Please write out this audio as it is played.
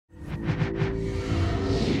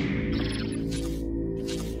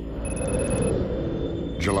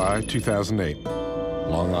July 2008,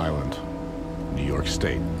 Long Island, New York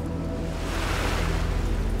State.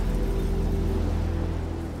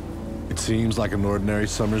 It seems like an ordinary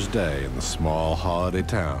summer's day in the small holiday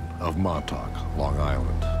town of Montauk, Long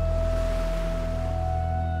Island.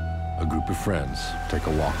 A group of friends take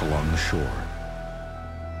a walk along the shore.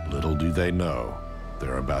 Little do they know,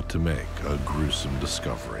 they're about to make a gruesome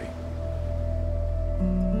discovery.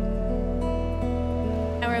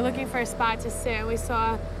 And we were looking for a spot to sit, and we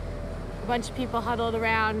saw a bunch of people huddled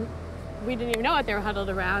around. We didn't even know what they were huddled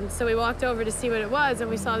around, so we walked over to see what it was, and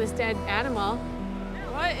we saw this dead animal.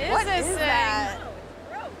 What is this thing? That?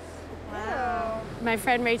 Gross. Wow. My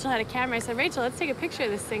friend Rachel had a camera. I said, Rachel, let's take a picture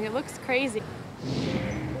of this thing. It looks crazy.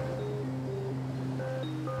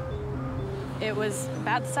 It was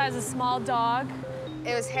about the size of a small dog.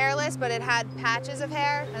 It was hairless, but it had patches of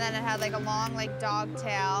hair, and then it had like a long like dog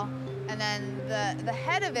tail. And then the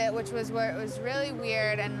head of it, which was where it was really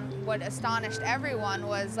weird and what astonished everyone,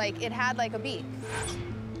 was like it had like a beak.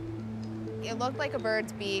 It looked like a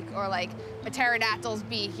bird's beak or like a pterodactyl's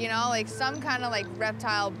beak, you know, like some kind of like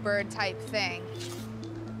reptile bird type thing.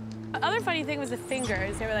 The other funny thing was the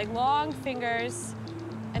fingers. They were like long fingers,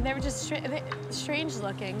 and they were just strange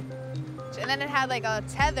looking. And then it had like a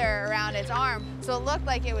tether around its arm, so it looked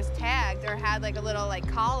like it was tagged or had like a little like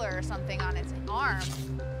collar or something on its arm.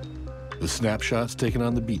 The snapshots taken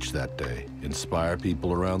on the beach that day inspire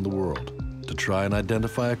people around the world to try and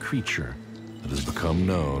identify a creature that has become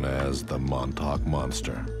known as the Montauk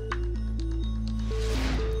Monster.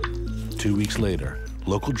 2 weeks later,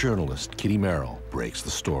 local journalist Kitty Merrill breaks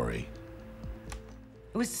the story.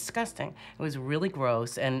 It was disgusting. It was really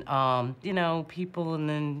gross. And, you know, people in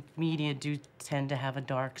the media do tend to have a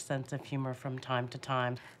dark sense of humor from time to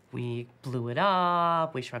time. We blew it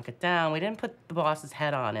up, we shrunk it down. We didn't put the boss's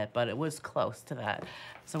head on it, but it was close to that.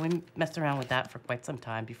 So we messed around with that for quite some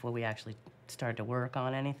time before we actually started to work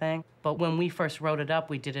on anything. But when we first wrote it up,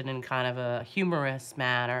 we did it in kind of a humorous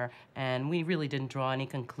manner, and we really didn't draw any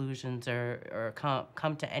conclusions or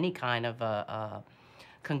come to any kind of a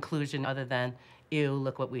conclusion other than, ew,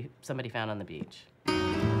 look what somebody found on the beach.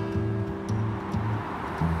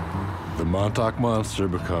 The Montauk Monster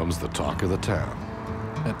becomes the talk of the town,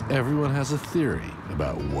 and everyone has a theory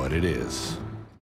about what it is.